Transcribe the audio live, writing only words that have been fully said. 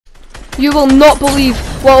You will not believe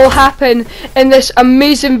what will happen in this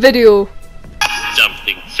amazing video.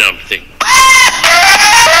 Something.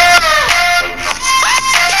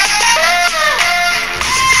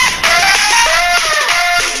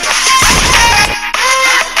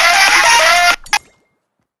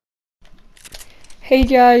 Hey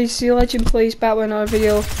guys, ZeLegendPlayz back with another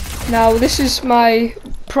video. Now this is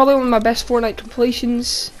probably one of my best Fortnite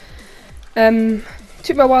completions.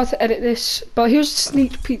 Took me a while to edit this, but here's a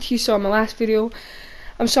sneak peek you saw in my last video.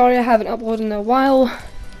 I'm sorry I haven't uploaded in a while.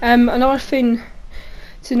 Another thing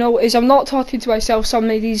to note is I'm not talking to myself some of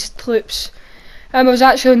these clips. I was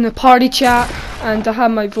actually in the party chat and I have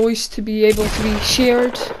my voice to be able to be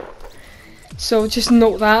shared. So just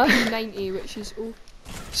note that. 90, which is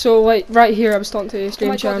so like right here I was talking to a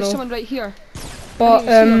stream channel. There's someone right here. But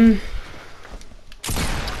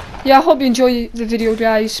yeah, I hope you enjoy the video,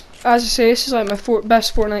 guys. As I say, this is like my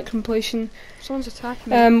best Fortnite completion. Someone's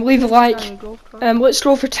attacking me. Leave a like. Let's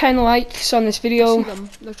go for 10 likes on this video. I see them.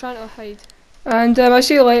 They're trying to hide. And I'll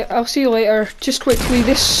see you later. Just quickly,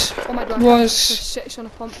 this was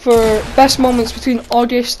for best moments between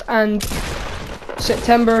August and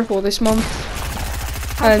September, well this month.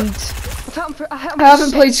 And I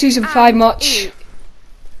haven't played season 5 much,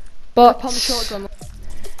 but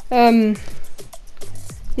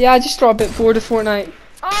yeah, I just got a bit bored of Fortnite.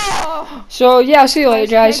 So yeah, I'll see you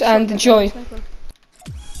later, guys, and enjoy.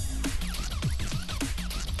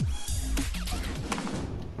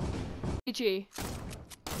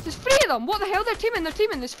 There's 3 of them. What the hell? They're teaming.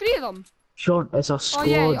 There's 3 of them. Sean, it's a squad.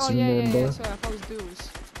 Yeah. Sorry, I thought it was duos.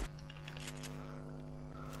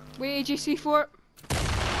 Wait, AJ, C4.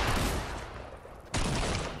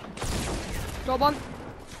 Got one.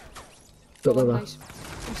 Nice.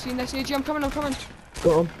 I'm seeing this, AJ. I'm coming. Got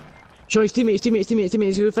him. Sean, his teammate.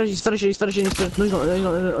 He's finishing. No, he's not.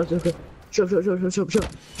 Okay. Shut. Yeah, come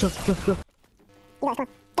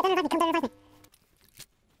down and revive me.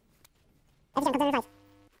 Every time, come down and revive.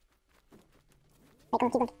 Wait, go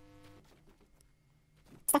on, keep going.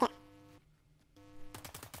 Stack it.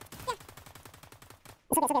 Yeah.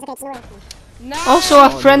 It's okay, it's no way. Also, a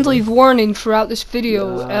friendly warning throughout this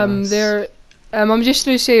video. I'm just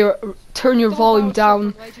going to say, turn your volume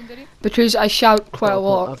down because I shout quite a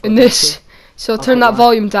lot in this. So turn that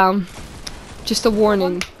volume down. Just a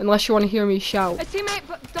warning, unless you want to hear me shout.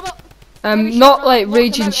 Not like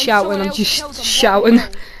raging shouting. I'm just shouting.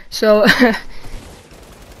 So.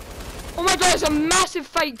 Oh my god, there's a massive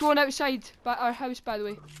fight going outside by our house, by the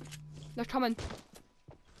way. They're coming.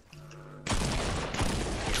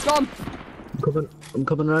 Got 'em. I'm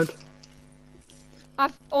coming around.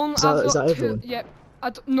 I've got is that 2. everyone? Yep.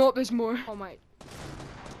 No, there's more. Oh my.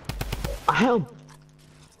 I hit him.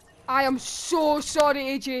 I am so sorry,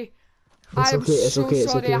 AJ. It's okay.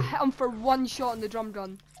 Sorry. I hit him for 1 shot in the drum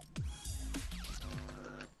gun.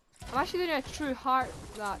 I'm actually doing a true heart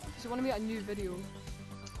that because I want to make a new video.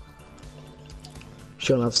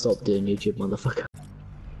 Sean, I've stopped doing YouTube, motherfucker.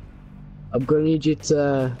 I'm gonna need you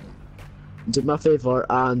to do me a favour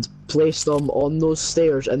and place them on those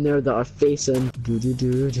stairs in there that are facing.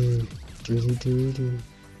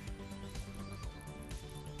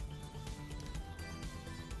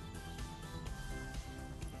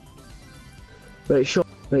 Right, Sean.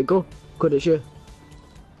 Right, go. Good, it's you.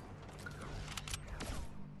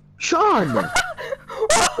 Sean!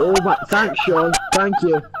 Oh my, thanks Sean, thank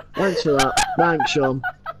you. Thanks for that. Thanks Sean.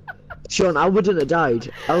 Sean, I wouldn't have died.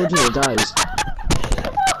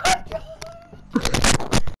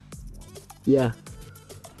 Yeah.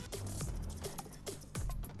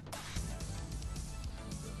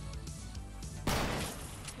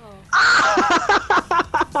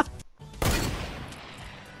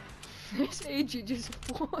 This AJ just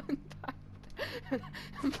won back. Oh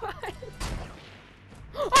my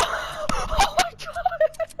god!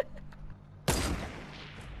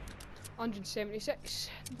 176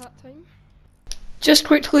 that time. Just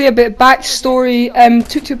quickly a bit of backstory.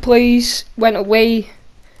 ZeLegendPlayz went away,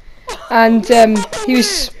 and he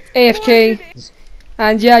was AFK,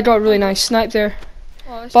 and yeah, I got a really nice snipe there.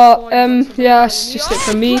 But yeah, that's just it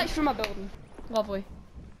from me. Lovely.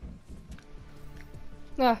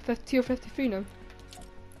 Ah, tier 53 now.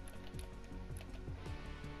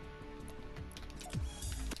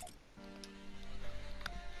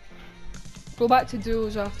 Go back to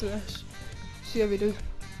duos after this. See how we do.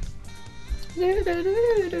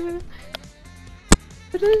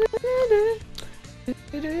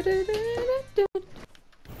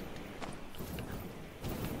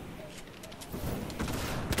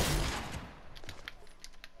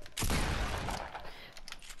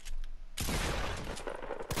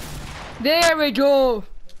 There we go.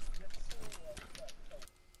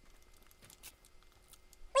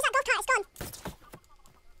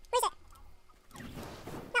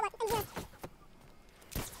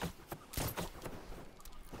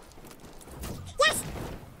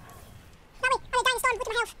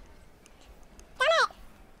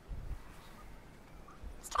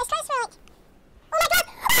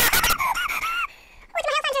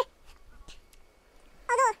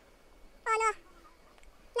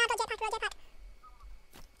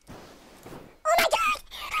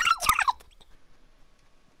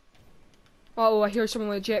 Oh, I hear someone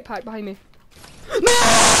with a jetpack behind me.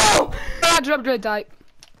 No! I dropped red die.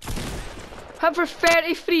 Hit for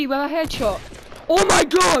 33 with a headshot. Oh my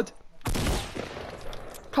god!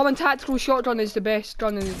 Common tactical shotgun is the best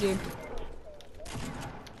gun in the game.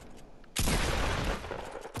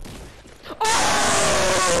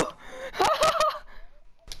 Oh!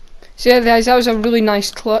 So yeah guys, that was a really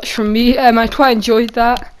nice clutch from me. I quite enjoyed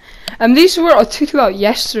that. These were I took out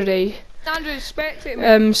yesterday. Andrew, spectate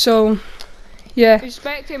me. So yeah.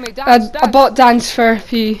 Spectate me, I bought Dance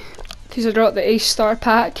Therapy because I got the Ace Star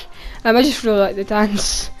pack. I just really like the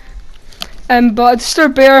dance. But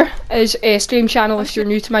Mr. Bear is a stream channel if you're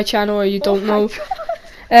new to my channel or you don't know.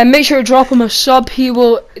 Make sure to drop him a sub.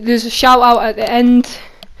 There's a shout out at the end.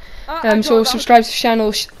 So subscribe to the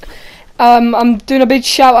channel. I'm doing a big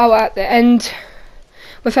shout out at the end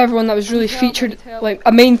with everyone that was really featured, like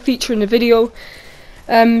a main feature in the video.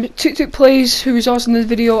 ZeLegendPlayz, who was also in the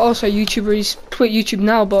video, also a YouTuber. He's quit YouTube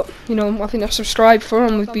now, but you know, I think a subscribe for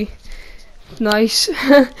him would be nice.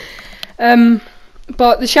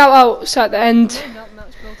 But the shout outs at the end,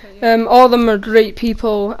 all of them are great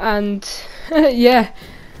people, and yeah.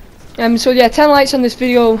 So yeah, 10 likes on this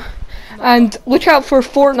video, and look out for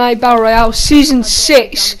Fortnite Battle Royale Season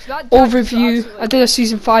 6 overview. I did a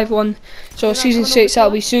Season 5 one, so Season 6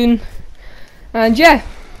 that'll be soon. And yeah,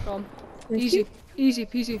 easy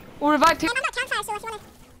peasy. Or revive team. I'm not campfire, so if you wanna...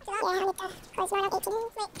 Yeah, I need to close mine on 18. Wait, come on.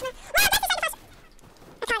 Well, that's the second person!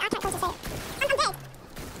 I can't close this out. I'm dead.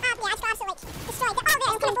 Yeah, I just got absolutely, like, destroyed. Oh, there,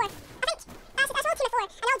 it's team of 4. I think that's all team of 4.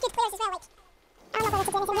 And all good players as well, like... I don't know whether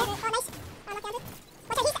to do anything there. Oh, nice. I'm not down.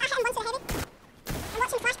 Watch out, I hit him once with a heavy. I'm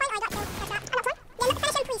watching flashpoint. Oh, I got killed. That's that. I'm not one. Yeah, look,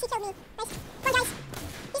 finish him, please. He killed me. Nice. Come on, guys.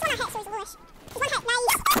 He's one I hit, so he's lowish. He's one hit.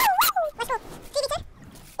 Nice. Let's go. 3v2.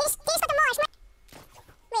 He just got the Mars.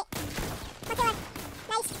 Wait. One killer.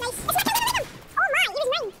 Nice. It's not killing him! Oh my, he was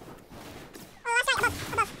mine! Oh, that's right,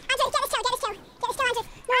 above. Andrew, get this kill, Andrew. No, come on, Andrew.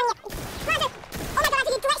 Oh my god,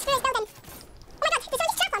 Andrew, you glitched through his building. Oh my god, does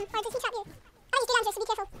somebody trap him? Or does he trap you? I just did, Andrew, so be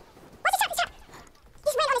careful. What's his trap?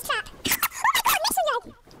 He's right on his trap. Oh my god, Nixon yard!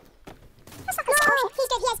 That's not good. No, he's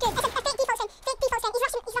good, he is good. It's a fake default thing.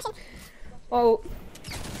 He's rushing. Oh.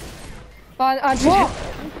 Andrew.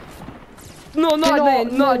 No,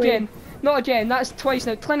 not again. That's twice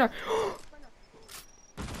now. Cleaner.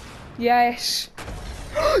 Yes.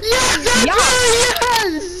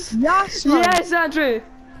 Yes, man. Yes, Andrew.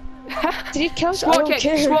 Did he kill SWAT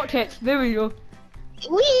kit. There we go.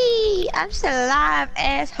 Wee! I'm still alive,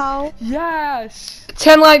 asshole. Yes.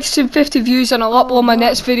 10 likes and 50 views, and I'll upload my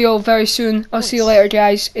next video very soon. I'll see you later,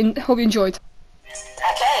 guys, and hope you enjoyed. I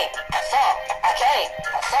came, I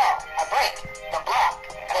fall, I break the block.